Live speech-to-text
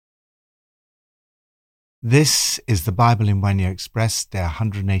This is the Bible in 1 Year Express, Day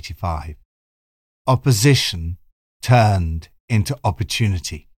 185. Opposition turned into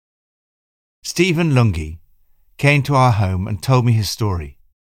opportunity. Stephen Lungi came to our home and told me his story.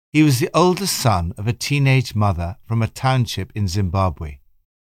 He was the oldest son of a teenage mother from a township in Zimbabwe.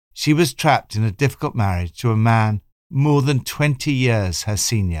 She was trapped in a difficult marriage to a man more than 20 years her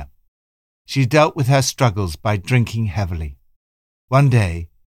senior. She dealt with her struggles by drinking heavily. One day,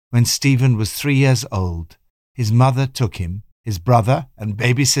 when Stephen was 3 years old, his mother took him, his brother and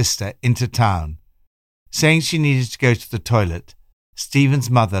baby sister into town. Saying she needed to go to the toilet, Stephen's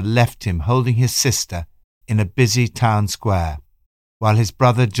mother left him holding his sister in a busy town square, while his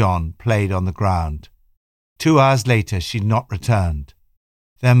brother John played on the ground. 2 hours later, she'd not returned.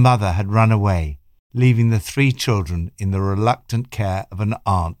 Their mother had run away, leaving the 3 children in the reluctant care of an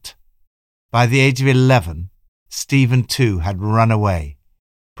aunt. By the age of 11, Stephen too had run away,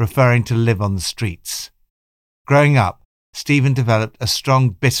 preferring to live on the streets. Growing up, Stephen developed a strong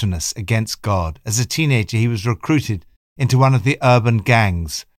bitterness against God. As a teenager, he was recruited into one of the urban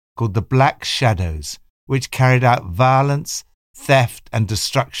gangs called the Black Shadows, which carried out violence, theft and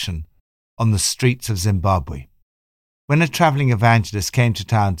destruction on the streets of Zimbabwe. When a travelling evangelist came to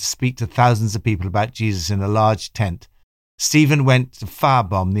town to speak to thousands of people about Jesus in a large tent, Stephen went to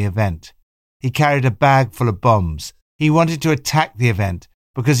firebomb the event. He carried a bag full of bombs. He wanted to attack the event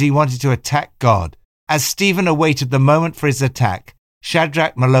because he wanted to attack God. As Stephen awaited the moment for his attack,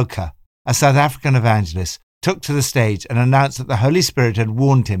 Shadrach Maloka, a South African evangelist, took to the stage and announced that the Holy Spirit had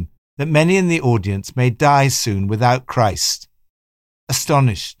warned him that many in the audience may die soon without Christ.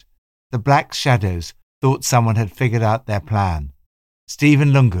 Astonished, the Black Shadows thought someone had figured out their plan.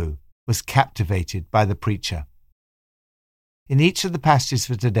 Stephen Lungu was captivated by the preacher. In each of the passages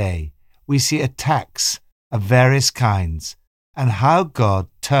for today, we see attacks of various kinds and how God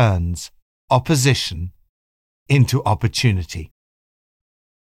turns opposition into opportunity.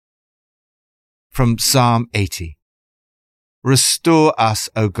 From Psalm 80. Restore us,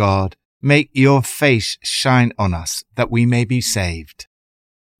 O God, make your face shine on us, that we may be saved.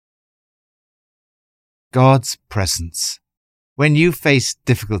 God's presence. When you face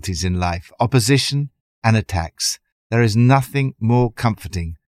difficulties in life, opposition and attacks, there is nothing more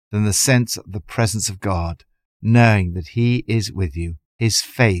comforting than the sense of the presence of God, knowing that He is with you, His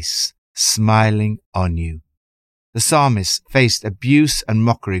face smiling on you. The psalmist faced abuse and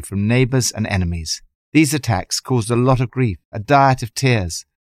mockery from neighbours and enemies. These attacks caused a lot of grief, a diet of tears.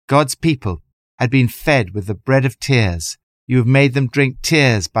 God's people had been fed with the bread of tears. You have made them drink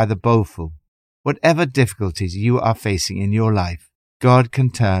tears by the bowlful. Whatever difficulties you are facing in your life, God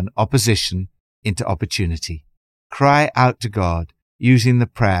can turn opposition into opportunity. Cry out to God using the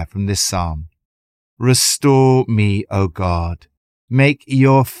prayer from this psalm. Restore me, O God. Make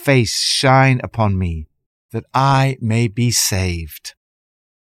your face shine upon me, that I may be saved.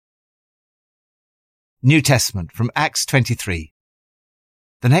 New Testament from Acts 23.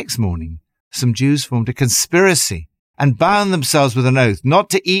 The next morning, some Jews formed a conspiracy and bound themselves with an oath not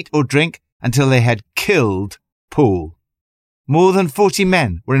to eat or drink until they had killed Paul. More than 40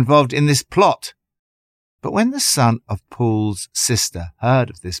 men were involved in this plot. But when the son of Paul's sister heard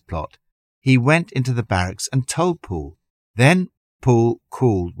of this plot, he went into the barracks and told Paul. Then Paul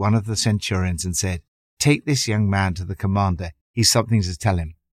called one of the centurions and said, Take this young man to the commander. He's something to tell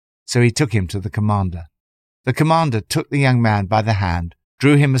him. So he took him to the commander. The commander took the young man by the hand,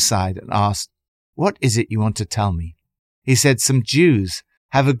 drew him aside and asked, What is it you want to tell me? He said, Some Jews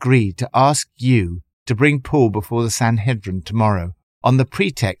have agreed to ask you to bring Paul before the Sanhedrin tomorrow on the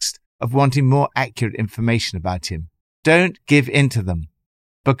pretext of wanting more accurate information about him. Don't give in to them,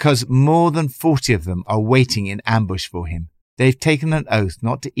 because more than 40 of them are waiting in ambush for him. They've taken an oath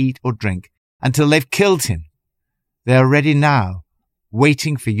not to eat or drink until they've killed him. They are ready now,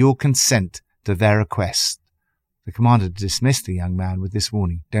 waiting for your consent to their request. The commander dismissed the young man with this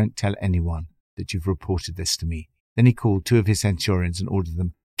warning, Don't tell anyone that you've reported this to me. Then he called 2 of his centurions and ordered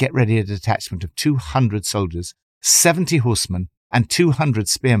them, Get ready a detachment of 200 soldiers, 70 horsemen, and 200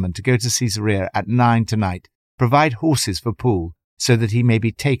 spearmen to go to Caesarea at 9 tonight. Provide horses for Paul, so that he may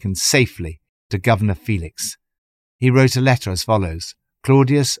be taken safely to Governor Felix. He wrote a letter as follows,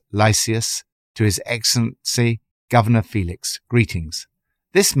 Claudius Lysias, to His Excellency Governor Felix, greetings.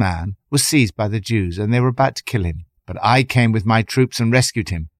 This man was seized by the Jews, and they were about to kill him. But I came with my troops and rescued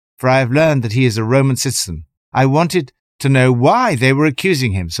him, for I have learned that he is a Roman citizen. I wanted to know why they were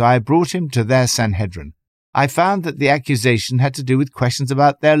accusing him, so I brought him to their Sanhedrin. I found that the accusation had to do with questions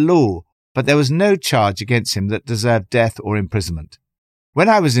about their law, but there was no charge against him that deserved death or imprisonment. When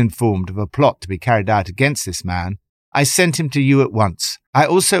I was informed of a plot to be carried out against this man, I sent him to you at once. I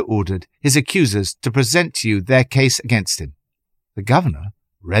also ordered his accusers to present to you their case against him." The governor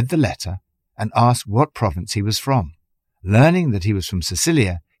read the letter and asked what province he was from. Learning that he was from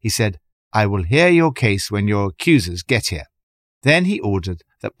Cilicia, he said, "I will hear your case when your accusers get here." Then he ordered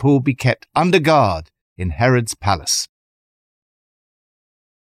that Paul be kept under guard in Herod's palace.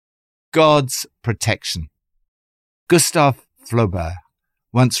 God's protection. Gustave Flaubert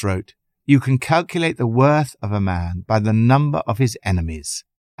once wrote, "You can calculate the worth of a man by the number of his enemies,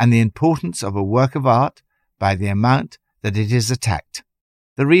 and the importance of a work of art by the amount that it is attacked."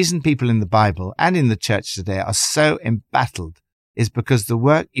 The reason people in the Bible and in the church today are so embattled is because the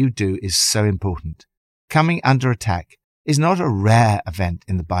work you do is so important. Coming under attack is not a rare event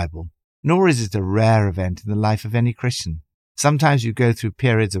in the Bible, nor is it a rare event in the life of any Christian. Sometimes you go through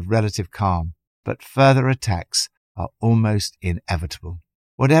periods of relative calm, but further attacks are almost inevitable.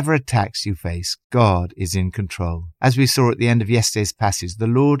 Whatever attacks you face, God is in control. As we saw at the end of yesterday's passage, the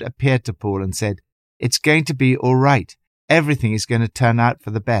Lord appeared to Paul and said, "It's going to be all right. Everything is going to turn out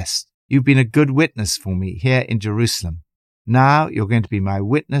for the best. You've been a good witness for me here in Jerusalem. Now you're going to be my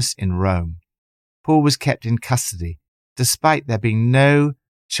witness in Rome." Paul was kept in custody, despite there being no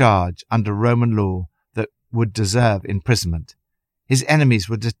charge under Roman law that would deserve imprisonment. His enemies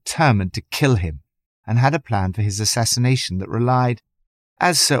were determined to kill him and had a plan for his assassination that relied,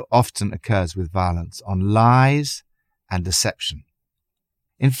 as so often occurs with violence, on lies and deception.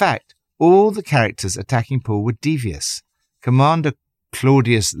 In fact, all the characters attacking Paul were devious. Commander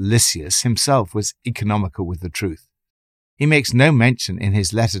Claudius Lysias himself was economical with the truth. He makes no mention in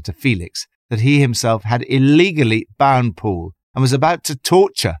his letter to Felix that he himself had illegally bound Paul and was about to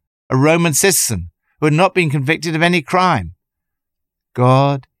torture a Roman citizen who had not been convicted of any crime.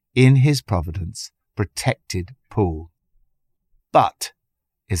 God, in his providence, protected Paul. "But"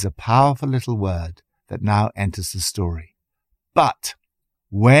 is a powerful little word that now enters the story. But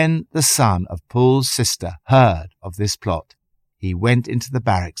when the son of Paul's sister heard of this plot, he went into the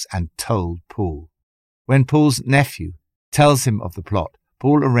barracks and told Paul. When Paul's nephew tells him of the plot,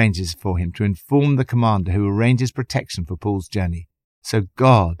 Paul arranges for him to inform the commander, who arranges protection for Paul's journey. So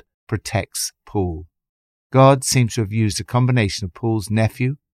God protects Paul. God seems to have used a combination of Paul's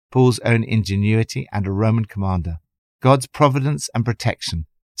nephew, Paul's own ingenuity, and a Roman commander. God's providence and protection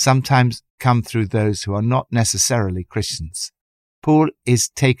sometimes come through those who are not necessarily Christians. Paul is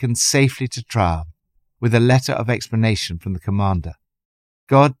taken safely to trial with a letter of explanation from the commander.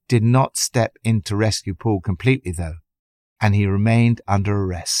 God did not step in to rescue Paul completely, though, and he remained under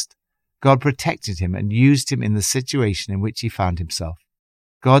arrest. God protected him and used him in the situation in which he found himself.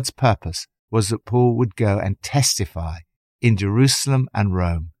 God's purpose was that Paul would go and testify in Jerusalem and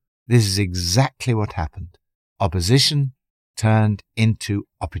Rome. This is exactly what happened. Opposition turned into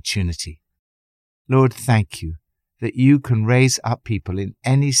opportunity. Lord, thank you that you can raise up people in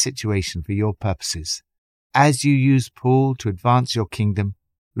any situation for your purposes. As you use Paul to advance your kingdom,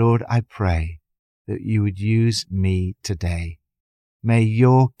 Lord, I pray that you would use me today. May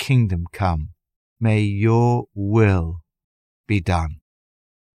your kingdom come. May your will be done.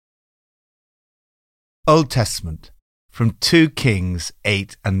 Old Testament, from 2 Kings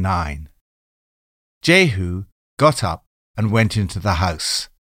 8 and 9. Jehu got up and went into the house.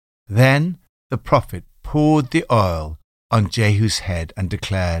 Then the prophet poured the oil on Jehu's head and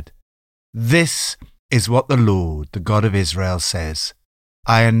declared, "This is what the Lord, the God of Israel, says.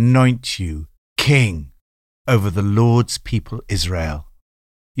 I anoint you king over the Lord's people Israel.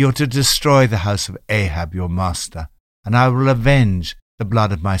 You're to destroy the house of Ahab your master, and I will avenge the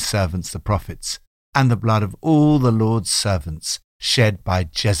blood of my servants the prophets, and the blood of all the Lord's servants shed by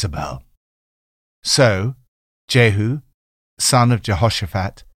Jezebel." So Jehu, son of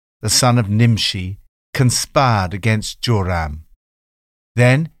Jehoshaphat, the son of Nimshi, conspired against Joram.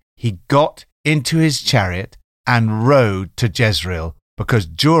 Then he got into his chariot and rode to Jezreel, because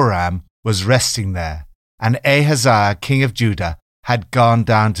Joram was resting there, and Ahaziah, king of Judah, had gone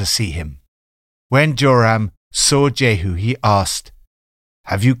down to see him. When Joram saw Jehu, he asked,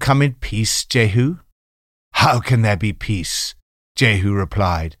 "Have you come in peace, Jehu?" "How can there be peace?" Jehu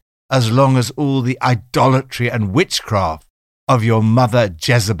replied, "as long as all the idolatry and witchcraft of your mother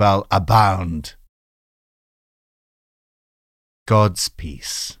Jezebel abound." God's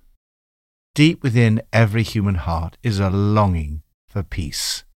peace. Deep within every human heart is a longing for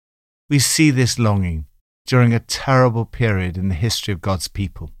peace. We see this longing during a terrible period in the history of God's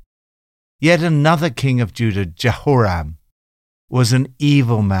people. Yet another king of Judah, Jehoram, was an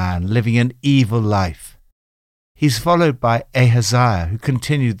evil man living an evil life. He's followed by Ahaziah, who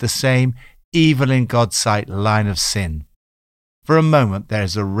continued the same evil in God's sight line of sin. For a moment there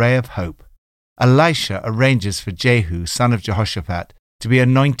is a ray of hope Elisha arranges for Jehu, son of Jehoshaphat, to be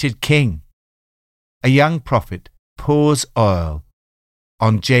anointed king. A young prophet pours oil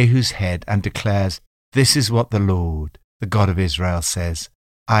on Jehu's head and declares, "This is what the Lord, the God of Israel, says.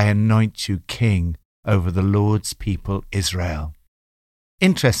 I anoint you king over the Lord's people Israel."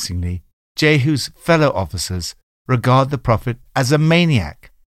 Interestingly, Jehu's fellow officers regard the prophet as a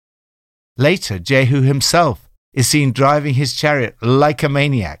maniac. Later, Jehu himself is seen driving his chariot like a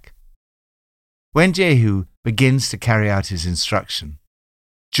maniac. When Jehu begins to carry out his instruction,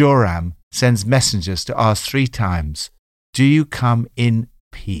 Joram sends messengers to ask 3 times, "Do you come in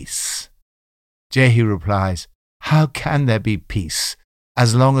peace?" Jehu replies, "How can there be peace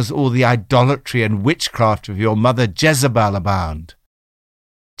as long as all the idolatry and witchcraft of your mother Jezebel abound?"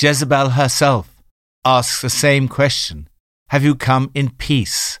 Jezebel herself asks the same question, "Have you come in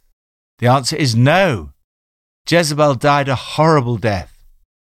peace?" The answer is no. Jezebel died a horrible death,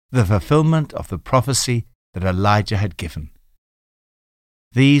 the fulfillment of the prophecy that Elijah had given.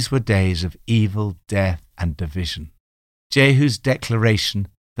 These were days of evil, death, and division. Jehu's declaration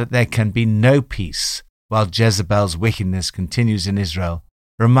that there can be no peace while Jezebel's wickedness continues in Israel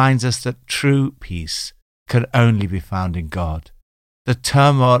reminds us that true peace can only be found in God. The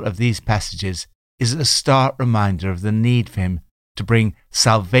turmoil of these passages is a stark reminder of the need for him to bring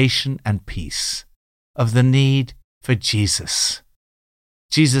salvation and peace, of the need for Jesus.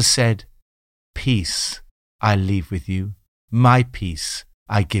 Jesus said, "Peace I leave with you, my peace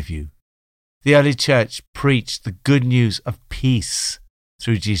I give you." The early church preached the good news of peace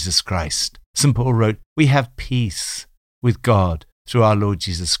through Jesus Christ. St. Paul wrote, "We have peace with God through our Lord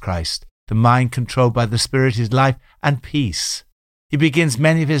Jesus Christ. The mind controlled by the Spirit is life and peace." He begins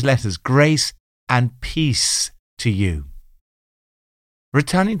many of his letters, "Grace and peace to you."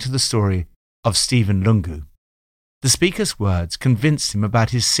 Returning to the story of Stephen Lungu, the speaker's words convinced him about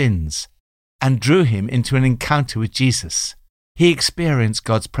his sins and drew him into an encounter with Jesus. He experienced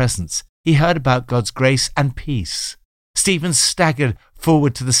God's presence. He heard about God's grace and peace. Stephen staggered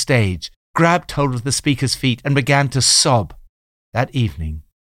forward to the stage, grabbed hold of the speaker's feet, and began to sob. That evening,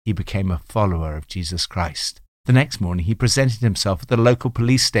 he became a follower of Jesus Christ. The next morning, he presented himself at the local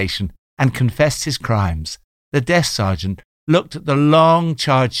police station and confessed his crimes. The desk sergeant looked at the long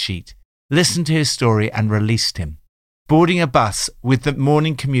charge sheet, listened to his story, and released him. Boarding a bus with the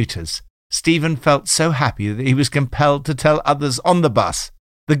morning commuters, Stephen felt so happy that he was compelled to tell others on the bus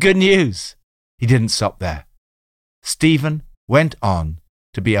the good news. He didn't stop there. Stephen went on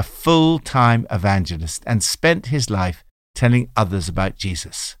to be a full-time evangelist and spent his life telling others about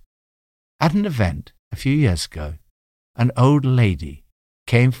Jesus. At an event a few years ago, an old lady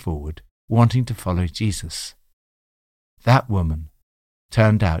came forward wanting to follow Jesus. That woman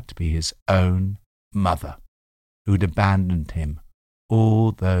turned out to be his own mother, who'd abandoned him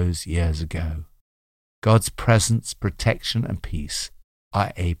all those years ago. God's presence, protection, and peace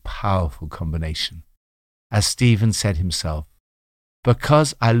are a powerful combination. As Stephen said himself,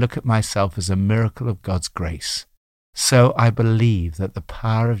 "Because I look at myself as a miracle of God's grace, so I believe that the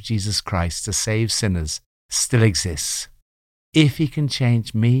power of Jesus Christ to save sinners still exists. If he can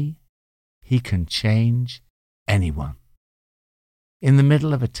change me, he can change anyone." In the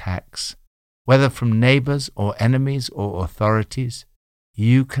middle of attacks, whether from neighbors or enemies or authorities,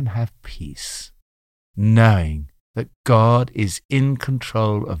 you can have peace, knowing that God is in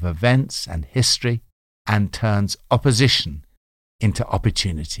control of events and history and turns opposition into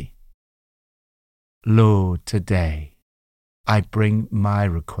opportunity. Lord, today I bring my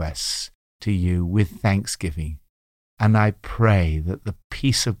requests to you with thanksgiving, and I pray that the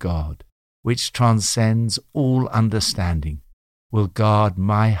peace of God, which transcends all understanding, will guard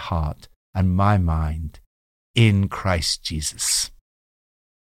my heart and my mind in Christ Jesus.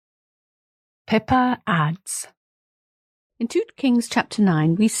 Pippa adds. In 2 Kings chapter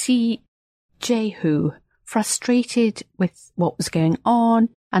 9, we see Jehu frustrated with what was going on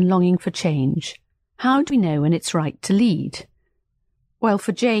and longing for change. How do we know when it's right to lead? Well,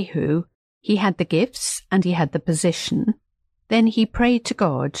 for Jehu, he had the gifts and he had the position. Then he prayed to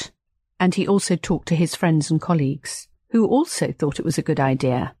God, and he also talked to his friends and colleagues, who also thought it was a good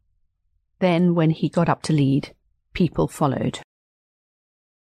idea. Then, when he got up to lead, people followed.